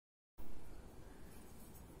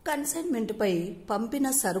Consignment పై పంపిన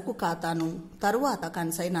సరుకు ఖాతాను తరువాత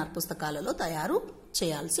కన్సైనర్ పుస్తకాలలో తయారు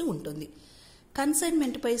చేయాల్సి ఉంటుంది.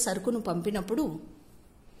 కన్సైన్మెంట్ పై సరుకును పంపినప్పుడు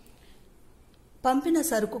పంపిన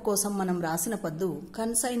సరుకు కోసం మనం రాసిన పద్దు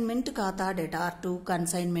కన్సైన్మెంట్ ఖాతా డెటార్ టు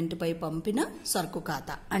కన్సైన్మెంట్ పై పంపిన సరుకు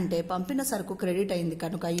ఖాతా. అంటే పంపిన సరుకు క్రెడిట్ అయింది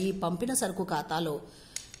కనుక ఈ పంపిన సరుకు ఖాతాలో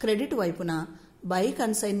క్రెడిట్ వైపున బై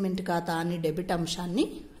కన్సైన్మెంట్ ఖాతా అని డెబిట్ అంశాన్ని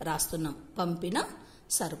రాస్తున్నాం. పంపిన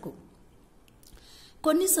సరుకు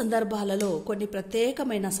కొన్ని సందర్భాలలో, కొన్ని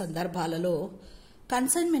ప్రత్యేకమైన సందర్భాలలో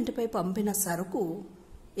కన్సైన్మెంట్ పై పంపిన సరుకు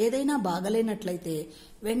ఏదైనా బాగలేనట్లయితే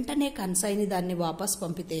వెంటనే కన్సైని దాన్ని వాపస్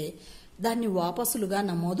పంపితే దాన్ని వాపసులుగా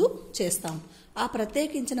నమోదు చేస్తాం. ఆ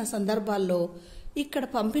ప్రత్యేకించిన సందర్భాల్లో ఇక్కడ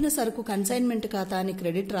పంపిన సరుకు కన్సైన్మెంట్ ఖాతా అని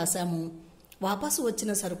క్రెడిట్ రాశాము, వాపసు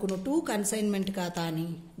వచ్చిన సరుకును టు కన్సైన్మెంట్ ఖాతా అని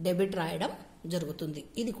డెబిట్ రాయడం జరుగుతుంది.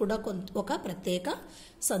 ఇది కూడా ఒక ప్రత్యేక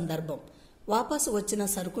సందర్భం. వాపసు వచ్చిన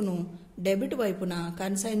సరుకును డెబిట్ వైపున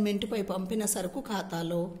కన్సైన్మెంట్ పై పంపిన సరుకు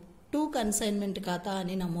ఖాతాలో టు కన్సైన్మెంట్ ఖాతా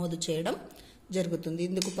అని నమోదు చేయడం జరుగుతుంది.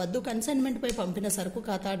 ఇందుకు పద్దు కన్సైన్మెంట్ పై పంపిన సరుకు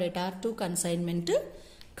ఖాతా డెటార్ టు కన్సైన్మెంట్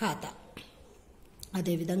ఖాతా.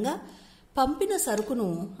 అదేవిధంగా పంపిన సరుకును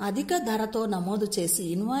అధిక ధరతో నమోదు చేసి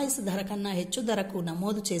ఇన్వాయిస్ ధర కన్నా హెచ్చు ధరకు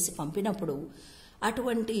నమోదు చేసి పంపినప్పుడు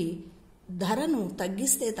అటువంటి ధరను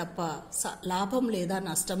తగ్గిస్తే తప్ప లాభం లేదా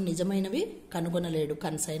నష్టం నిజమైనవి కనుగొనలేడు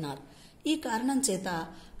కన్సైనర్. ఈ కారణం చేత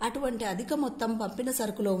అటువంటి అధిక మొత్తం పంపిన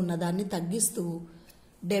సరుకులో ఉన్నదాన్ని తగ్గిస్తూ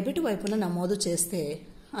డెబిట్ వైపున నమోదు చేస్తే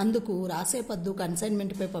అందుకు రాసే పద్దు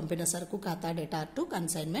కన్సైన్మెంట్ పై పంపిన సరుకు ఖాతా డెటార్ టు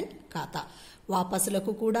కన్సైన్మెంట్ ఖాతా.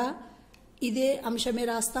 వాపసులకు కూడా ఇదే అంశమే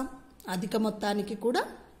రాస్తాం, అధిక మొత్తానికి కూడా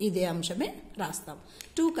ఇదే అంశమే రాస్తాం.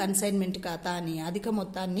 టు కన్సైన్మెంట్ ఖాతా అని అధిక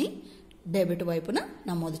మొత్తాన్ని డెబిట్ వైపున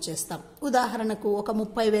నమోదు చేస్తాం. ఉదాహరణకు ఒక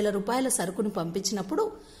 30,000 రూపాయల సరుకును పంపించినప్పుడు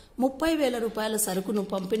 30,000 రూపాయల సరుకును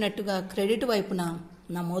పంపినట్టుగా క్రెడిట్ వైపున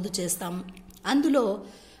నమోదు చేస్తాం. అందులో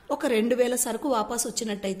ఒక 2,000 సరుకు వాపసు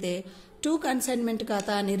వచ్చినట్టయితే టు కన్సైన్మెంట్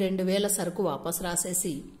ఖాతా అని 2,000 సరుకు వాపసు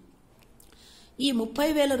రాసేసి ఈ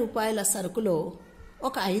 30,000 రూపాయల సరుకులో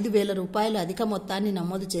ఒక 5,000 రూపాయల అధిక మొత్తాన్ని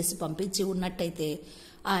నమోదు చేసి పంపించి ఉన్నట్టయితే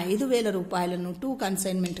ఆ 5,000 రూపాయలను టు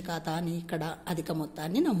కన్సైన్మెంట్ ఖాతా అని ఇక్కడ అధిక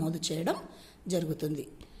మొత్తాన్ని నమోదు చేయడం జరుగుతుంది.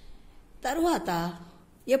 తరువాత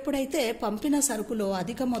ఎప్పుడైతే పంపిన సరుకులో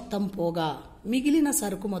అధిక మొత్తం పోగా మిగిలిన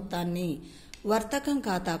సరుకు మొత్తాన్ని వర్తకం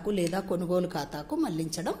ఖాతాకు లేదా కొనుగోలు ఖాతాకు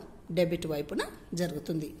మళ్లించడం డెబిట్ వైపున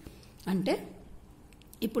జరుగుతుంది. అంటే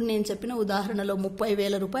ఇప్పుడు నేను చెప్పిన ఉదాహరణలో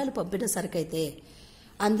 30,000 రూపాయలు పంపిన సరుకు అయితే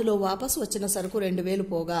అందులో వాపసు వచ్చిన సరుకు 2,000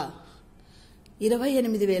 పోగా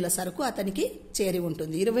 28,000 సరుకు అతనికి చేరి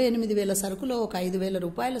ఉంటుంది. 28,000 సరుకులో ఒక 5,000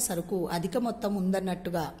 రూపాయల సరుకు అధిక మొత్తం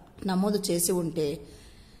ఉందన్నట్టుగా నమోదు చేసి ఉంటే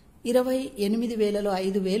 28,000లో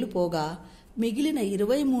 5,000 పోగా మిగిలిన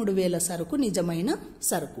 23,000 సరుకు నిజమైన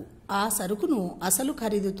సరుకు. ఆ సరుకును అసలు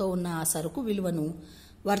ఖరీదుతో ఉన్న ఆ సరుకు విలువను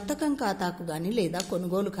వర్తకం ఖాతాకు గాని లేదా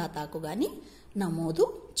కొనుగోలు ఖాతాకు గాని నమోదు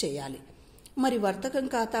చేయాలి. మరి వర్తకం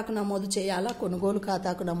ఖాతాకు నమోదు చేయాలా, కొనుగోలు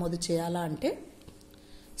ఖాతాకు నమోదు చేయాలా అంటే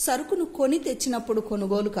సరుకును కొని తెచ్చినప్పుడు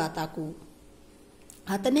కొనుగోలు ఖాతాకు,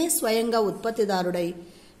 అతనే స్వయంగా ఉత్పత్తిదారుడై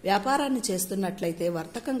వ్యాపారాన్ని చేస్తున్నట్లయితే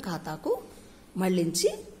వర్తకం ఖాతాకు మళ్లించి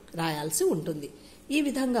రాయాల్సి ఉంటుంది. ఈ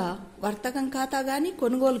విధంగా వర్తకం ఖాతా గాని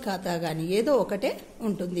కొనుగోలు ఖాతా గాని ఏదో ఒకటే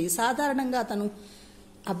ఉంటుంది. సాధారణంగా అతను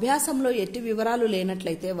అభ్యాసంలో ఎట్టి వివరాలు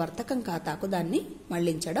లేనట్లయితే వర్తకం ఖాతాకు దాన్ని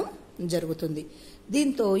మళ్లించడం జరుగుతుంది.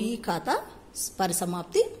 దీంతో ఈ ఖాతా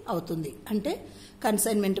పరిసమాప్తి అవుతుంది. అంటే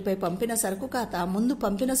కన్సైన్మెంట్ పై పంపిన సరుకు ఖాతా ముందు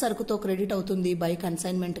పంపిన సరుకుతో క్రెడిట్ అవుతుంది బై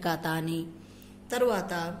కన్సైన్మెంట్ ఖాతా అని.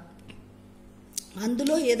 తరువాత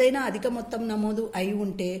అందులో ఏదైనా అధిక మొత్తం నమోదు అయి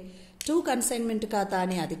ఉంటే టు కన్సైన్మెంట్ ఖాతా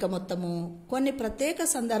అని అధిక మొత్తము, కొన్ని ప్రత్యేక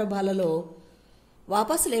సందర్భాలలో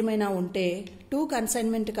వాపసులు ఏమైనా ఉంటే టు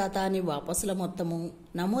కన్సైన్మెంట్ ఖాతా అని వాపసుల మొత్తము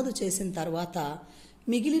నమోదు చేసిన తర్వాత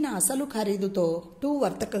మిగిలిన అసలు ఖరీదుతో టు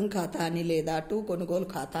వర్తకం ఖాతా అని లేదా టు కొనుగోలు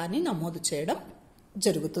ఖాతా అని నమోదు చేయడం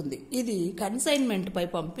జరుగుతుంది. ఇది కన్సైన్మెంట్ పై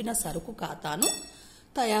పంపిన సరుకు ఖాతాను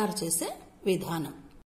తయారు చేసే విధానం.